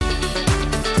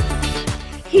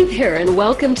Hey there, and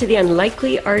welcome to the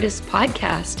Unlikely Artist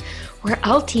Podcast, where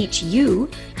I'll teach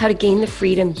you how to gain the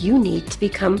freedom you need to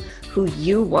become who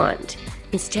you want,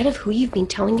 instead of who you've been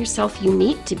telling yourself you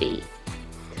need to be.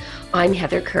 I'm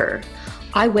Heather Kerr.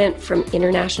 I went from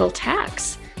international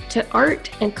tax to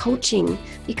art and coaching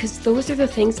because those are the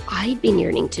things I've been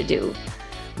yearning to do.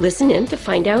 Listen in to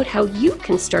find out how you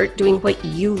can start doing what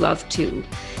you love too,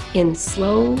 in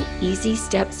slow, easy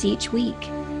steps each week.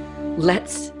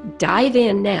 Let's dive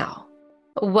in now.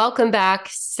 Welcome back,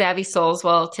 Savvy Souls.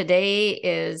 Well, today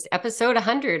is episode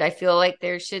 100. I feel like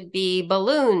there should be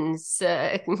balloons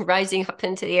rising up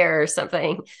into the air or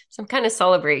something, some kind of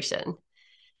celebration.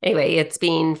 Anyway, it's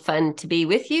been fun to be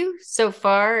with you so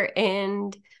far,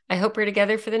 and I hope we're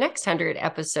together for the next 100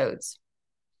 episodes.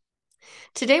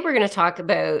 Today, we're going to talk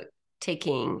about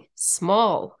taking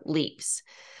small leaps.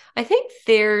 I think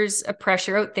there's a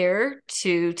pressure out there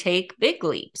to take big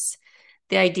leaps.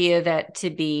 The idea that to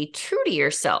be true to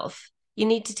yourself, you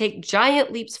need to take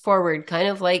giant leaps forward, kind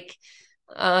of like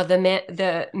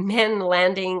the men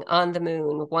landing on the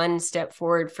moon, one step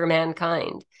forward for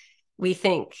mankind. We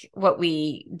think what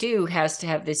we do has to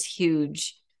have this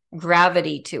huge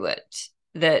gravity to it,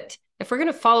 that if we're going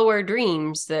to follow our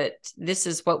dreams, that this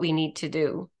is what we need to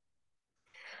do.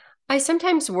 I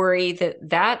sometimes worry that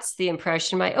that's the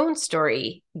impression my own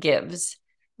story gives,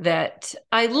 that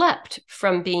I leapt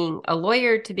from being a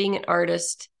lawyer to being an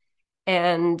artist.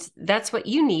 And that's what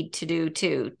you need to do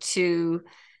too, to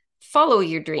follow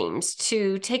your dreams,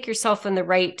 to take yourself in the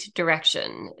right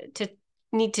direction, to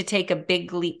need to take a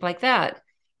big leap like that.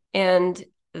 And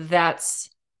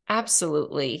that's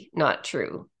absolutely not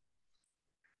true.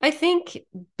 I think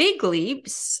big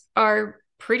leaps are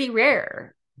pretty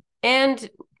rare. And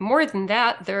more than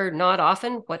that, they're not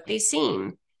often what they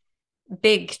seem.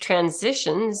 Big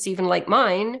transitions, even like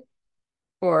mine,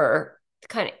 or the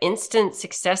kind of instant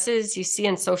successes you see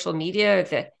on social media,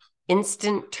 the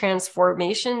instant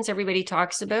transformations everybody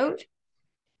talks about.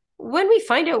 When we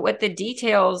find out what the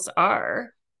details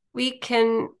are, we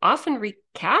can often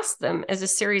recast them as a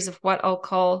series of what I'll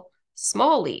call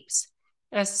small leaps,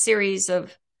 a series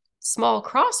of small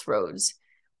crossroads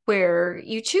where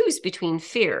you choose between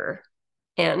fear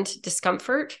and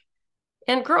discomfort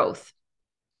and growth.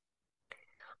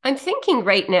 I'm thinking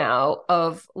right now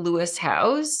of Lewis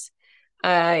Howes.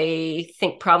 I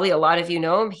think probably a lot of you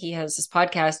know him. He has this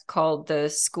podcast called The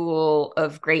School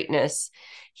of Greatness.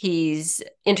 He's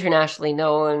internationally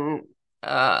known,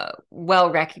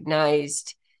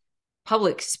 well-recognized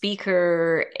public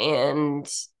speaker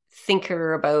and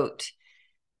thinker about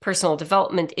personal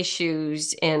development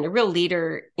issues, and a real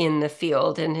leader in the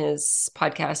field. And his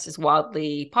podcast is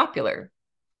wildly popular.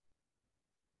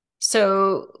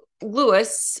 So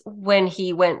Lewis, when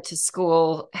he went to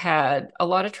school, had a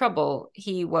lot of trouble.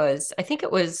 He said he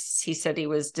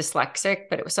was dyslexic,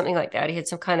 but it was something like that. He had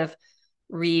some kind of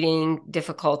reading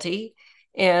difficulty,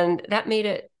 and that made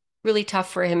it really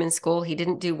tough for him in school. He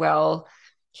didn't do well.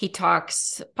 He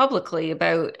talks publicly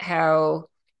about how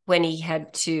when he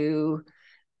had to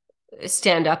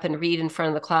stand up and read in front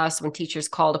of the class, when teachers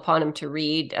called upon him to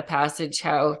read a passage,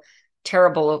 how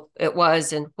terrible it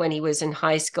was. And when he was in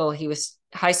high school, he was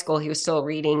still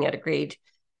reading at a grade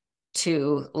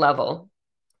 2 level.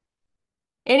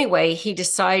 Anyway, he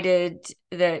decided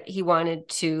that he wanted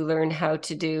to learn how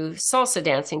to do salsa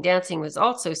dancing. Dancing was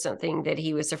also something that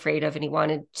he was afraid of, and he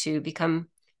wanted to become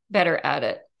better at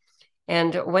it.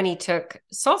 And when he took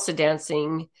salsa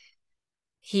dancing,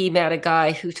 he met a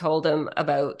guy who told him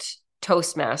about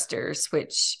Toastmasters,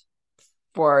 which,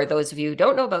 for those of you who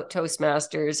don't know about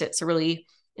Toastmasters, it's a really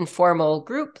informal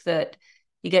group that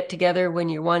you get together when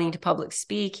you're wanting to public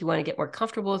speak, you want to get more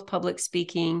comfortable with public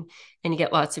speaking, and you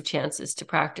get lots of chances to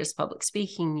practice public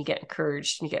speaking. You get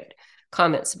encouraged, and you get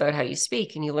comments about how you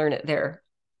speak, and you learn it there.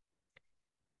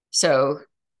 So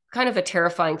kind of a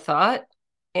terrifying thought.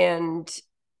 And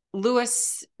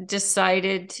Lewis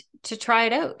decided to try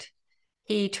it out.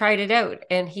 He tried it out,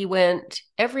 and he went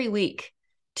every week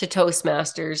to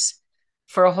Toastmasters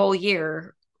for a whole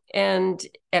year. And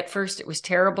at first it was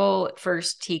terrible. At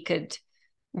first he could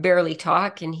barely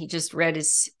talk, and he just read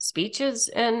his speeches.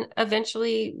 And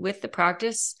eventually, with the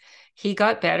practice, he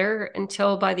got better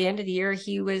until by the end of the year,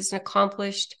 he was an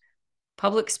accomplished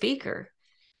public speaker.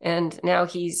 And now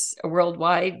he's a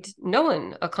worldwide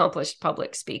known accomplished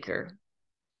public speaker.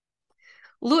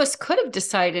 Lewis could have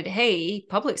decided, hey,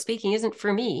 public speaking isn't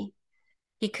for me.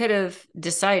 He could have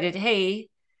decided, hey,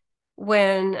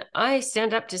 when I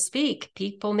stand up to speak,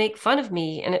 people make fun of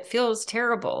me and it feels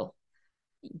terrible.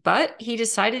 But he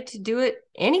decided to do it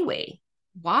anyway.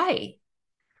 Why?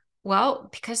 Well,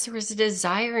 because there was a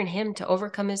desire in him to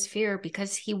overcome his fear,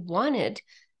 because he wanted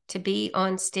to be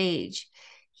on stage.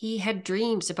 He had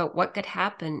dreams about what could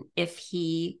happen if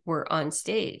he were on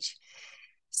stage.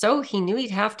 So he knew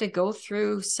he'd have to go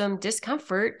through some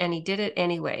discomfort, and he did it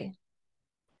anyway.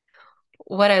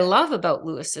 What I love about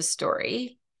Lewis's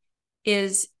story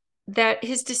is that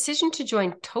his decision to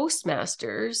join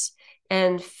Toastmasters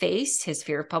and face his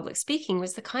fear of public speaking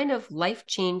was the kind of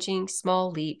life-changing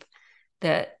small leap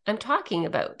that I'm talking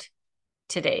about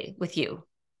today with you.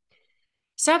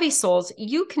 Savvy souls,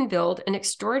 you can build an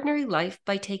extraordinary life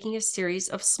by taking a series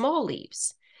of small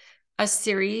leaps, a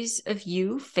series of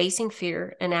you facing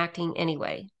fear and acting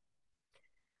anyway.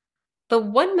 The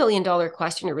 $1 million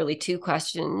question, or really two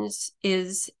questions,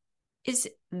 is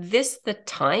this the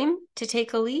time to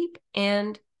take a leap?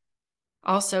 And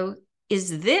also,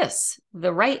 is this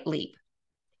the right leap?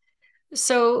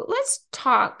 So let's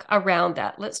talk around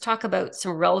that. Let's talk about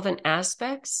some relevant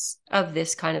aspects of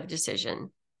this kind of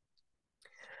decision.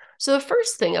 So the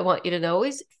first thing I want you to know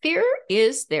is fear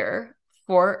is there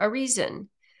for a reason.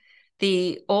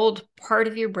 The old part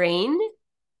of your brain,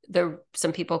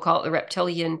 some people call it the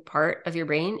reptilian part of your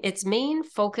brain, its main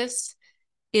focus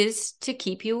is to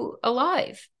keep you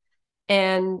alive.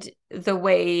 And the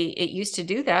way it used to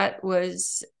do that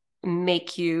was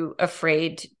make you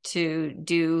afraid to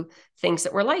do things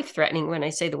that were life-threatening. When I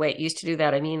say the way it used to do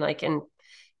that, I mean like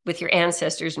with your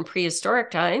ancestors in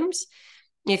prehistoric times,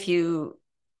 if you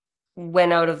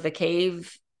went out of the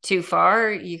cave too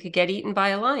far, you could get eaten by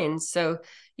a lion. So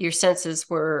your senses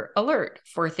were alert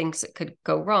for things that could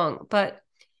go wrong. But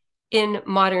in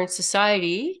modern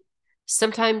society,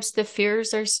 sometimes the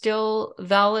fears are still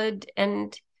valid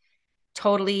and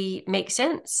totally make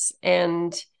sense,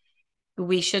 and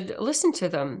we should listen to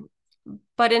them.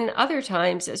 But in other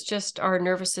times, it's just our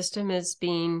nervous system is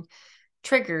being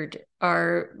triggered.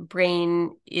 Our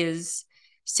brain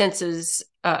senses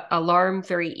alarm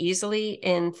very easily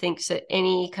and thinks that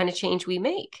any kind of change we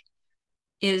make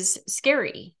is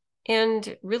scary.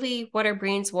 And really what our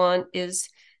brains want is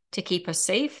to keep us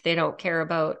safe. They don't care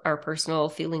about our personal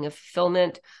feeling of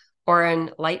fulfillment or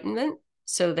enlightenment.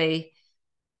 So they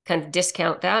kind of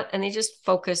discount that, and they just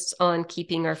focus on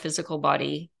keeping our physical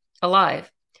body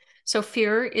alive. So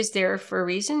fear is there for a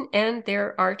reason, and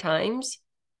there are times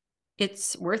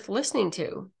it's worth listening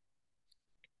to.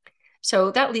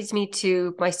 So that leads me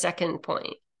to my second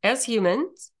point. As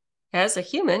a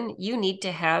human, you need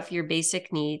to have your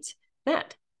basic needs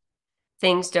met.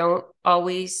 Things don't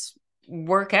always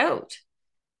work out.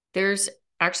 There's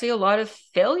actually a lot of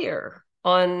failure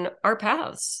on our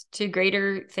paths to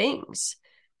greater things.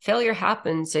 Failure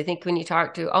happens, I think, when you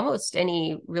talk to almost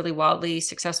any really wildly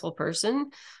successful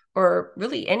person, or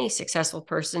really any successful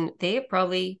person, they have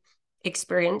probably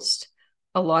experienced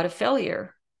a lot of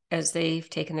failure as they've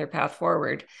taken their path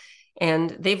forward, and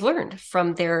they've learned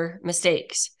from their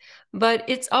mistakes. But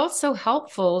it's also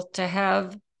helpful to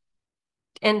have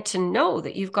and to know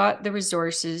that you've got the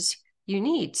resources you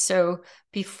need. So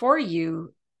before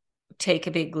you take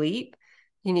a big leap,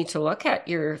 you need to look at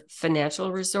your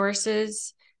financial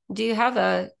resources. Do you have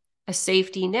a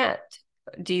safety net?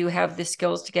 Do you have the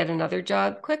skills to get another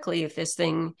job quickly if this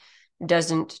thing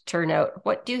doesn't turn out?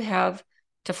 What do you have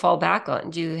to fall back on?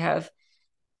 Do you have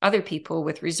other people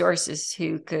with resources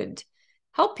who could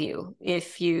help you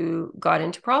if you got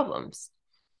into problems?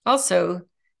 Also,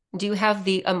 do you have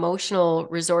the emotional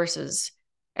resources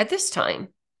at this time?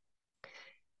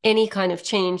 Any kind of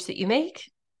change that you make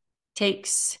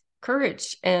takes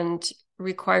courage and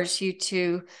requires you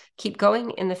to keep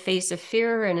going in the face of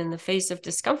fear and in the face of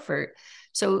discomfort.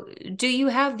 So do you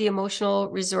have the emotional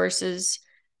resources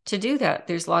to do that?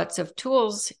 There's lots of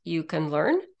tools you can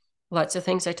learn, lots of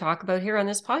things I talk about here on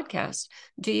this podcast.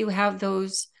 Do you have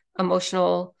those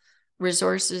emotional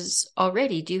resources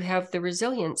already? Do you have the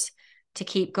resilience to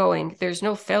keep going? There's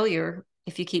no failure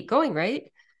if you keep going, right?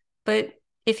 But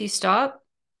if you stop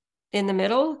in the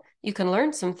middle, you can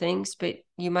learn some things, but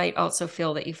you might also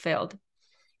feel that you failed.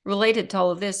 Related to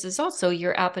all of this is also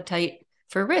your appetite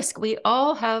for risk. We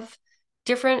all have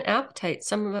different appetites.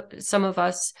 Some of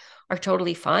us are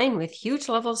totally fine with huge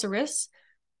levels of risk.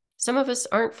 Some of us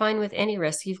aren't fine with any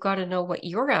risk. You've got to know what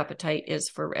your appetite is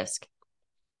for risk.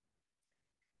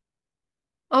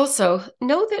 Also,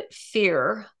 know that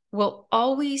fear will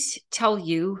always tell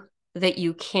you that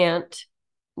you can't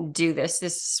do this.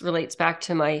 This relates back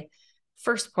to my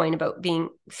first point about being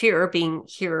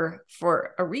here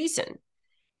for a reason.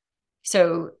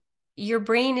 So your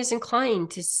brain is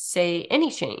inclined to say any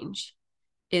change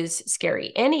is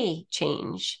scary. Any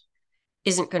change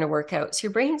isn't going to work out. So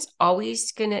your brain's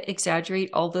always going to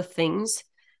exaggerate all the things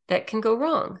that can go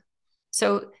wrong.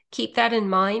 So keep that in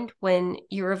mind when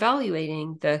you're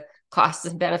evaluating the costs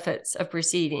and benefits of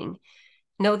proceeding.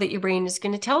 Know that your brain is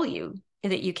going to tell you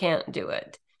that you can't do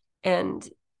it, and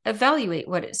evaluate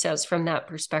what it says from that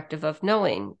perspective of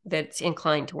knowing that it's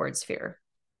inclined towards fear.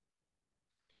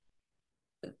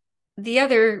 The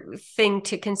other thing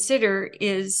to consider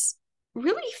is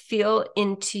really feel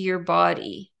into your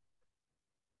body.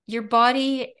 Your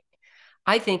body,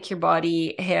 I think your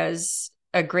body has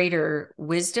a greater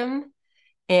wisdom,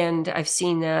 and I've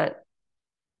seen that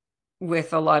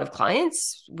with a lot of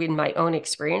clients, in my own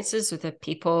experiences with the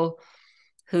people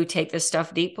who take this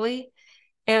stuff deeply.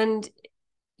 And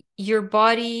your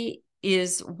body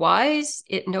is wise.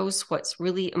 It knows what's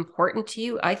really important to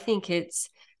you. I think it's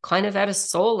kind of at a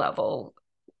soul level,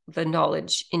 the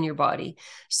knowledge in your body.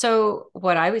 So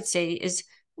what I would say is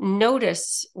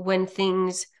notice when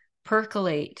things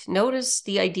percolate, notice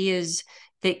the ideas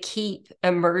that keep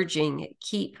emerging,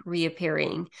 keep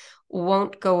reappearing,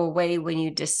 won't go away when you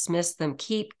dismiss them,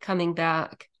 keep coming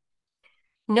back.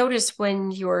 Notice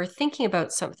when you're thinking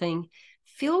about something,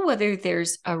 feel whether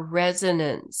there's a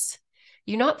resonance.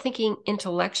 You're not thinking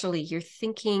intellectually, you're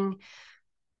thinking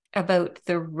about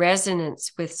the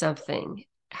resonance with something.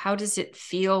 How does it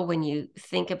feel when you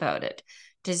think about it?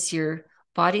 Does your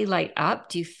body light up?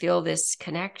 Do you feel this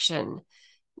connection?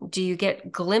 Do you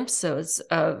get glimpses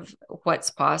of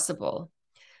what's possible?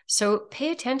 So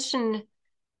pay attention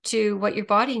to what your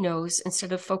body knows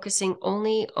instead of focusing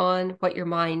only on what your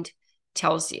mind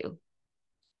tells you.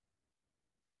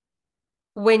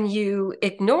 When you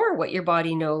ignore what your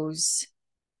body knows,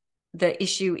 the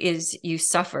issue is you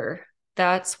suffer.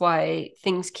 That's why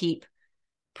things keep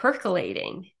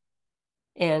percolating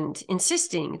and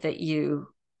insisting that you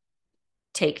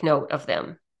take note of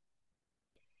them.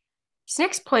 This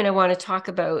next point I want to talk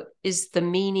about is the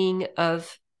meaning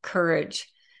of courage.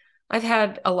 I've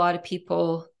had a lot of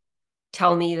people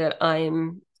tell me that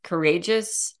I'm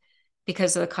courageous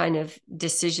because of the kind of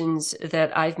decisions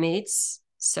that I've made,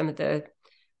 some of the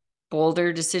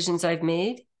bolder decisions I've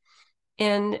made.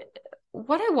 And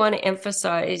what I want to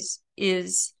emphasize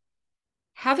is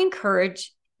having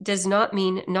courage does not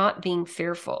mean not being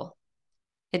fearful.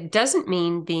 It doesn't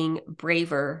mean being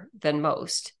braver than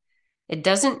most. It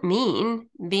doesn't mean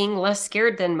being less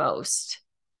scared than most.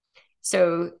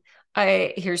 So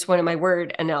here's one of my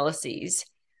word analyses.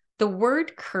 The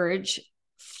word courage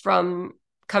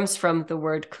comes from the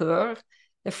word coeur,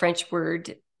 the French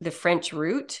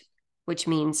root, which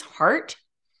means heart.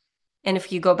 And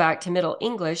if you go back to Middle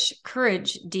English,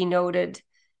 courage denoted,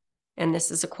 and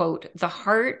this is a quote, the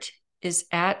heart is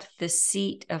at the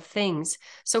seat of things.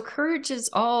 So courage is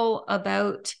all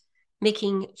about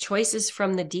making choices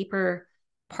from the deeper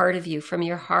part of you, from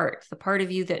your heart, the part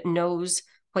of you that knows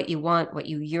what you want, what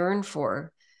you yearn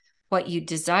for, what you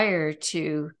desire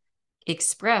to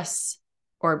express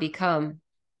or become.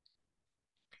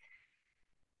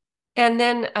 And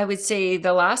then I would say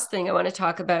the last thing I want to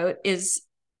talk about is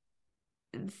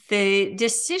the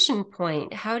decision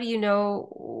point. How do you know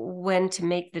when to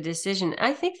make the decision?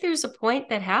 I think there's a point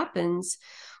that happens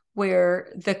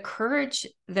where the courage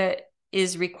that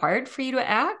is required for you to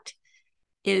act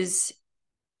is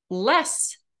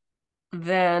less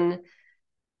than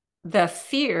the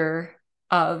fear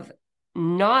of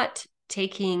not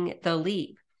taking the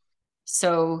leap.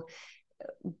 So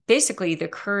basically, the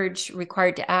courage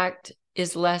required to act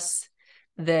is less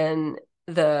than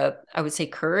I would say,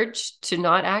 courage to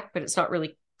not act, but it's not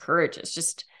really courage. It's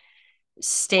just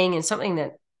staying in something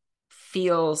that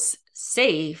feels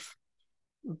safe,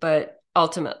 but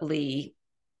ultimately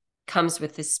comes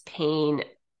with this pain,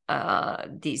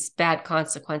 these bad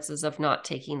consequences of not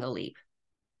taking the leap.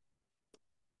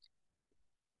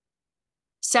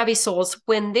 Savvy souls,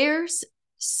 when there's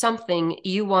something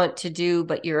you want to do,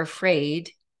 but you're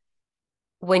afraid,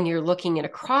 when you're looking at a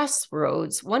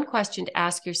crossroads, one question to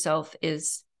ask yourself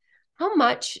is, how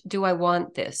much do I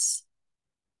want this?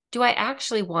 Do I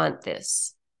actually want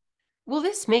this? Will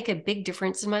this make a big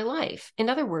difference in my life? In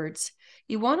other words,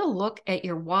 you want to look at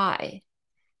your why.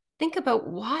 Think about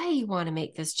why you want to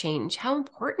make this change. How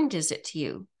important is it to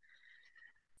you?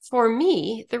 For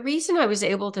me, the reason I was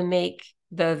able to make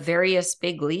the various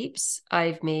big leaps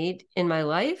I've made in my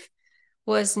life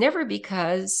was never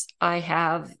because I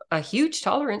have a huge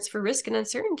tolerance for risk and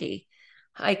uncertainty.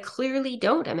 I clearly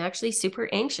don't. I'm actually super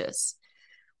anxious.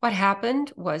 What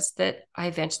happened was that I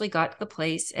eventually got to the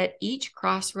place at each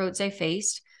crossroads I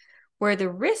faced where the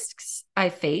risks I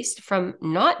faced from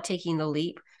not taking the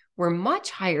leap were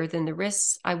much higher than the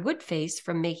risks I would face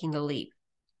from making the leap.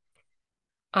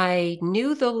 I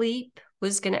knew the leap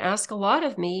was going to ask a lot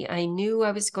of me. I knew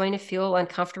I was going to feel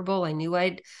uncomfortable. I knew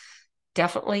I'd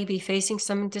definitely be facing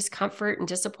some discomfort and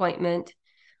disappointment.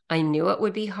 I knew it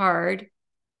would be hard.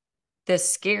 The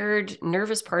scared,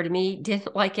 nervous part of me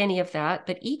didn't like any of that,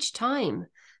 but each time,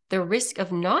 the risk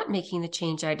of not making the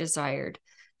change I desired,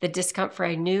 the discomfort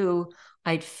I knew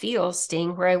I'd feel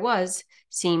staying where I was,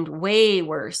 seemed way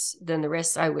worse than the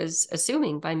risks I was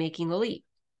assuming by making the leap.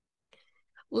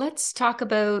 Let's talk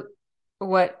about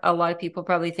what a lot of people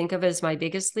probably think of as my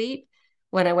biggest leap,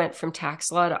 when I went from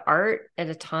tax law to art at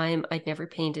a time I'd never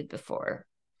painted before.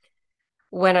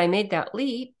 When I made that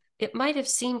leap, it might have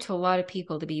seemed to a lot of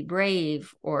people to be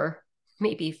brave, or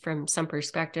maybe from some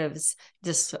perspectives,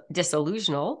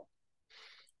 disillusional.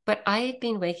 But I had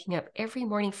been waking up every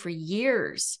morning for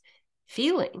years,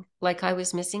 feeling like I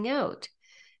was missing out,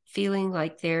 feeling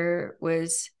like there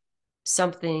was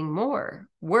something more,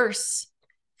 worse,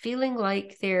 feeling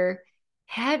like there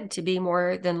had to be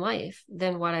more than life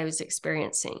than what I was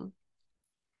experiencing,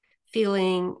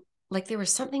 feeling like there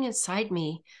was something inside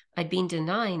me I'd been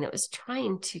denying that was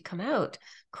trying to come out,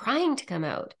 crying to come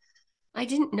out. I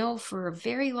didn't know for a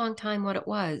very long time what it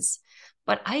was,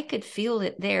 but I could feel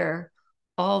it there,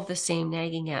 all the same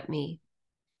nagging at me.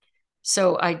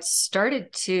 So I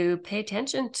started to pay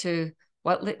attention to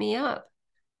what lit me up: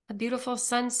 a beautiful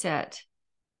sunset,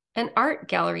 an art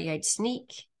gallery I'd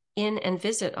sneak in and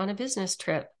visit on a business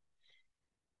trip,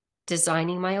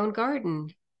 designing my own garden,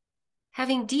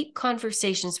 having deep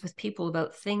conversations with people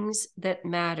about things that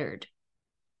mattered,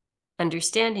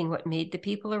 understanding what made the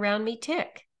people around me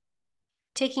tick,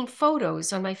 taking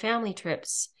photos on my family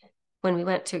trips when we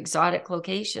went to exotic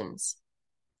locations.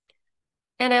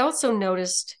 And I also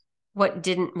noticed what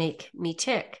didn't make me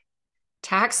tick: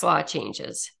 tax law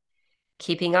changes,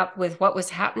 keeping up with what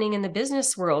was happening in the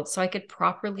business world so I could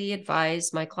properly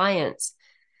advise my clients.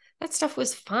 That stuff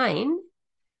was fine.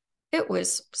 It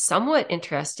was somewhat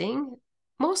interesting,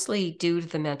 mostly due to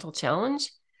the mental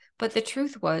challenge, but the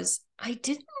truth was I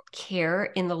didn't care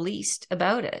in the least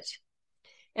about it.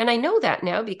 And I know that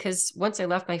now because once I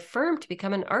left my firm to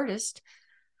become an artist,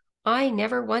 I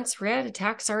never once read a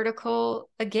tax article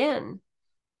again.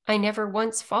 I never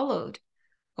once followed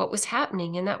what was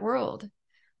happening in that world.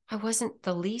 I wasn't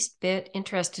the least bit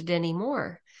interested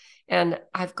anymore. And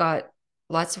I've got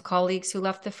lots of colleagues who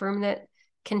left the firm that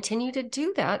continue to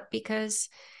do that because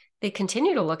they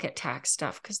continue to look at tax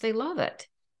stuff because they love it.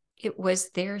 It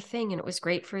was their thing and it was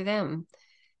great for them.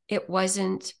 It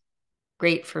wasn't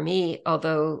great for me,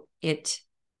 although it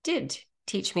did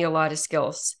teach me a lot of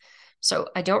skills. So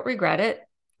I don't regret it,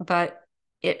 but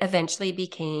it eventually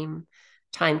became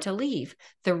time to leave.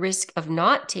 The risk of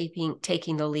not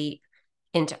taking the leap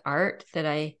into art that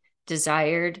I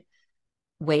desired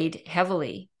weighed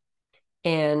heavily.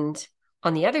 And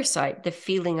on the other side, the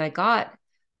feeling I got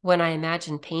when I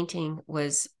imagined painting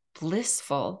was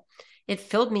blissful. It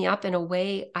filled me up in a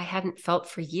way I hadn't felt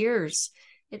for years.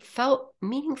 It felt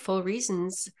meaningful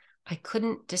reasons I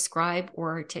couldn't describe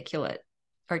or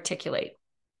articulate.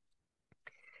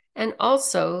 And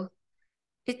also,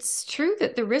 it's true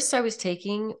that the risks I was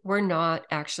taking were not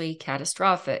actually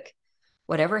catastrophic.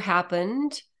 Whatever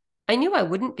happened, I knew I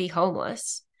wouldn't be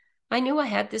homeless. I knew I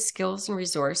had the skills and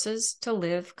resources to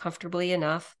live comfortably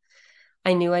enough.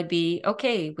 I knew I'd be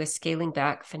okay with scaling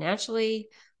back financially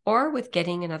or with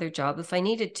getting another job if I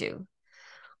needed to.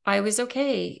 I was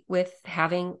okay with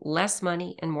having less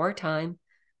money and more time,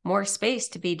 more space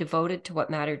to be devoted to what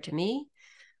mattered to me,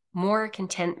 more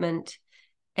contentment.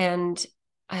 And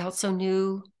I also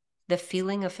knew the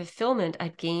feeling of fulfillment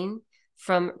I'd gain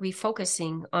from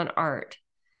refocusing on art.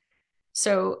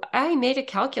 So I made a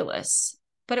calculus,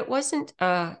 but it wasn't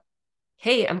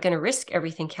hey, I'm going to risk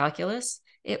everything calculus.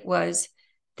 It was,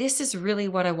 this is really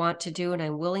what I want to do, and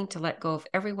I'm willing to let go of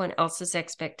everyone else's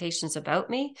expectations about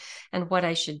me and what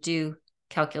I should do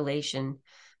calculation.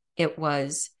 It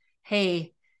was,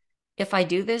 hey, if I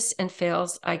do this and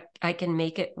fails, I can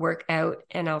make it work out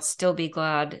and I'll still be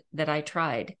glad that I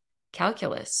tried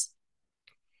calculus.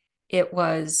 It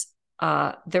was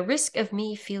the risk of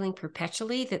me feeling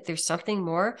perpetually that there's something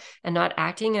more and not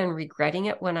acting and regretting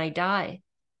it when I die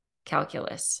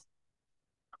calculus.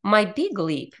 My big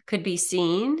leap could be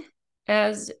seen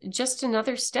as just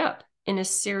another step in a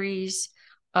series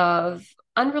of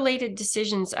unrelated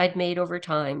decisions I'd made over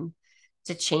time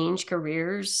to change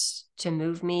careers, to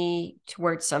move me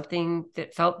towards something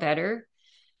that felt better,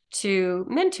 to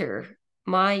mentor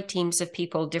my teams of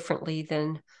people differently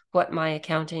than what my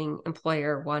accounting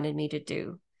employer wanted me to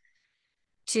do,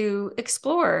 to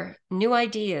explore new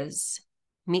ideas,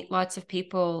 meet lots of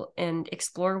people and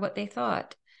explore what they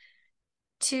thought,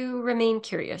 to remain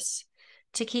curious,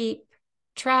 to keep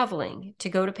traveling, to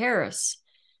go to Paris,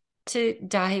 to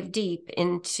dive deep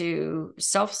into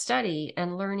self-study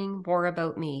and learning more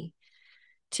about me,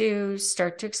 to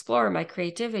start to explore my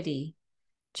creativity,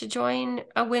 to join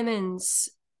a women's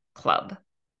club.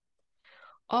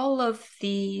 All of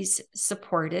these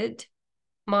supported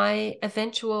my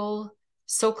eventual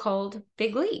so-called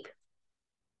big leap.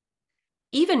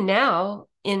 Even now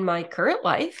in my current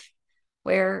life,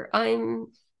 where I'm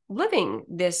living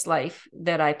this life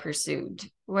that I pursued,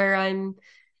 where I'm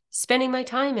spending my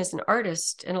time as an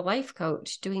artist and a life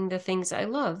coach doing the things I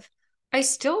love, I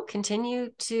still continue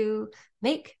to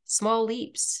make small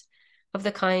leaps of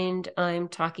the kind I'm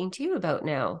talking to you about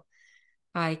now.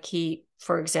 I keep,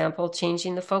 for example,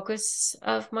 changing the focus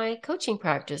of my coaching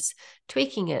practice,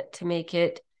 tweaking it to make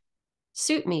it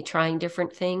suit me, trying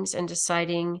different things and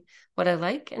deciding what I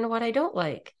like and what I don't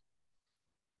like.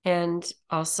 And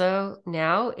also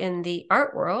now in the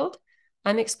art world,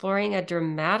 I'm exploring a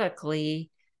dramatically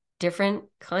different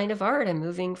kind of art. I'm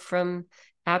moving from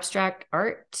abstract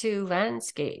art to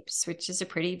landscapes, which is a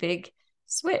pretty big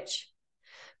switch.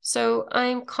 So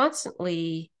I'm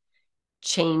constantly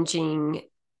changing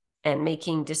and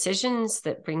making decisions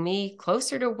that bring me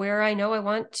closer to where I know I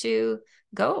want to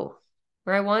go,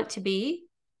 where I want to be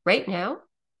right now.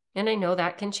 And I know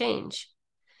that can change.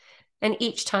 And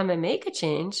each time I make a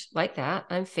change like that,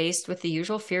 I'm faced with the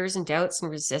usual fears and doubts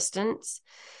and resistance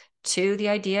to the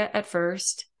idea at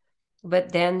first.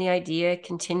 But then the idea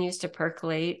continues to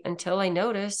percolate until I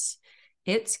notice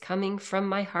it's coming from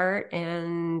my heart,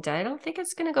 and I don't think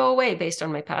it's going to go away based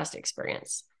on my past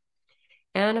experience.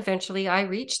 And eventually I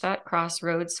reach that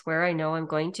crossroads where I know I'm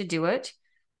going to do it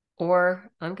or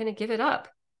I'm going to give it up.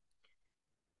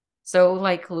 So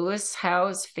like Lewis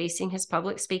Howes facing his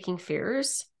public speaking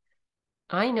fears,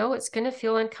 I know it's going to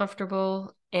feel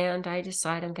uncomfortable, and I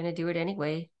decide I'm going to do it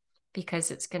anyway because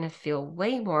it's going to feel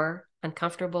way more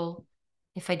uncomfortable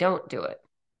if I don't do it.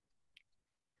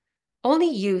 Only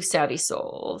you, savvy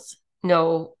souls,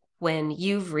 know when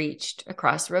you've reached a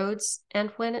crossroads and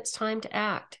when it's time to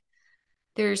act.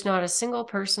 There's not a single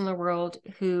person in the world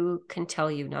who can tell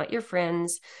you, not your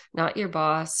friends, not your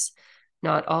boss,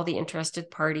 not all the interested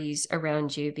parties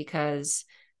around you, because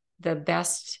the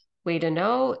best way to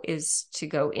know is to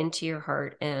go into your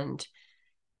heart and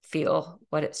feel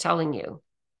what it's telling you.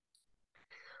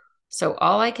 So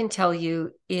all I can tell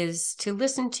you is to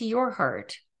listen to your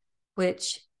heart,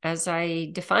 which, as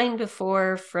I defined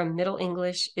before from Middle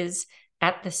English, is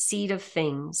at the seed of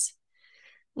things.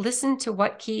 Listen to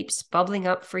what keeps bubbling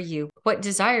up for you, what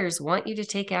desires want you to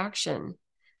take action.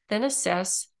 Then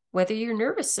assess whether your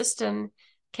nervous system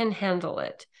can handle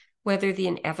it, whether the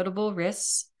inevitable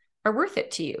risks are worth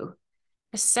it to you.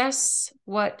 Assess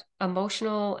what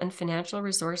emotional and financial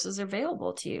resources are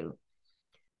available to you.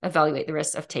 Evaluate the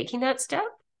risks of taking that step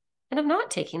and of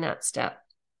not taking that step.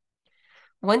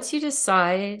 Once you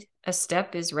decide a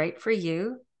step is right for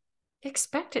you,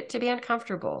 expect it to be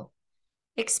uncomfortable.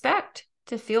 Expect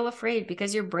to feel afraid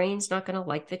because your brain's not going to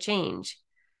like the change.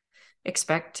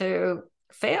 Expect to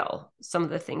fail some of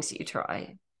the things that you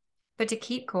try, but to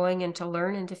keep going and to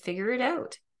learn and to figure it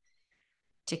out,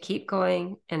 to keep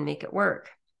going and make it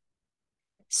work.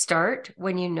 Start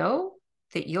when you know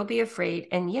that you'll be afraid,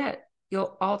 and yet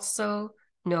you'll also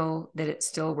know that it's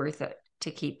still worth it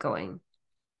to keep going.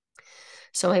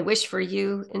 So I wish for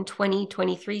you in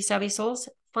 2023, Savvy Souls,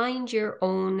 find your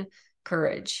own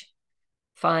courage.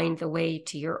 Find the way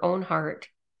to your own heart.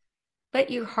 Let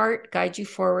your heart guide you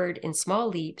forward in small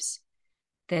leaps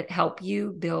that help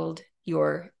you build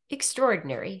your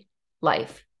extraordinary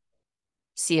life.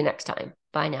 See you next time.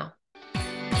 Bye now.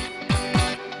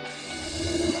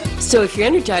 So if you're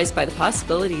energized by the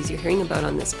possibilities you're hearing about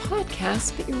on this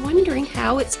podcast, but you're wondering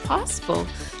how it's possible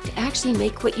to actually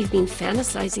make what you've been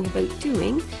fantasizing about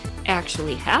doing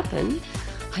actually happen,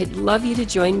 I'd love you to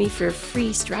join me for a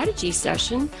free strategy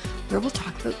session where we'll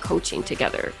talk about coaching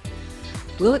together.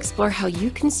 We'll explore how you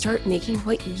can start making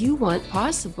what you want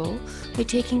possible by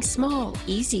taking small,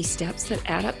 easy steps that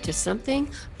add up to something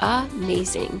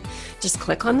amazing. Just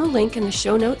click on the link in the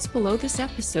show notes below this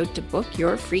episode to book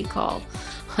your free call.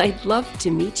 I'd love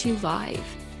to meet you live.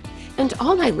 And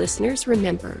all my listeners,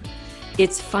 remember,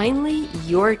 it's finally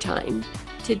your time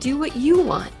to do what you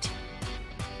want.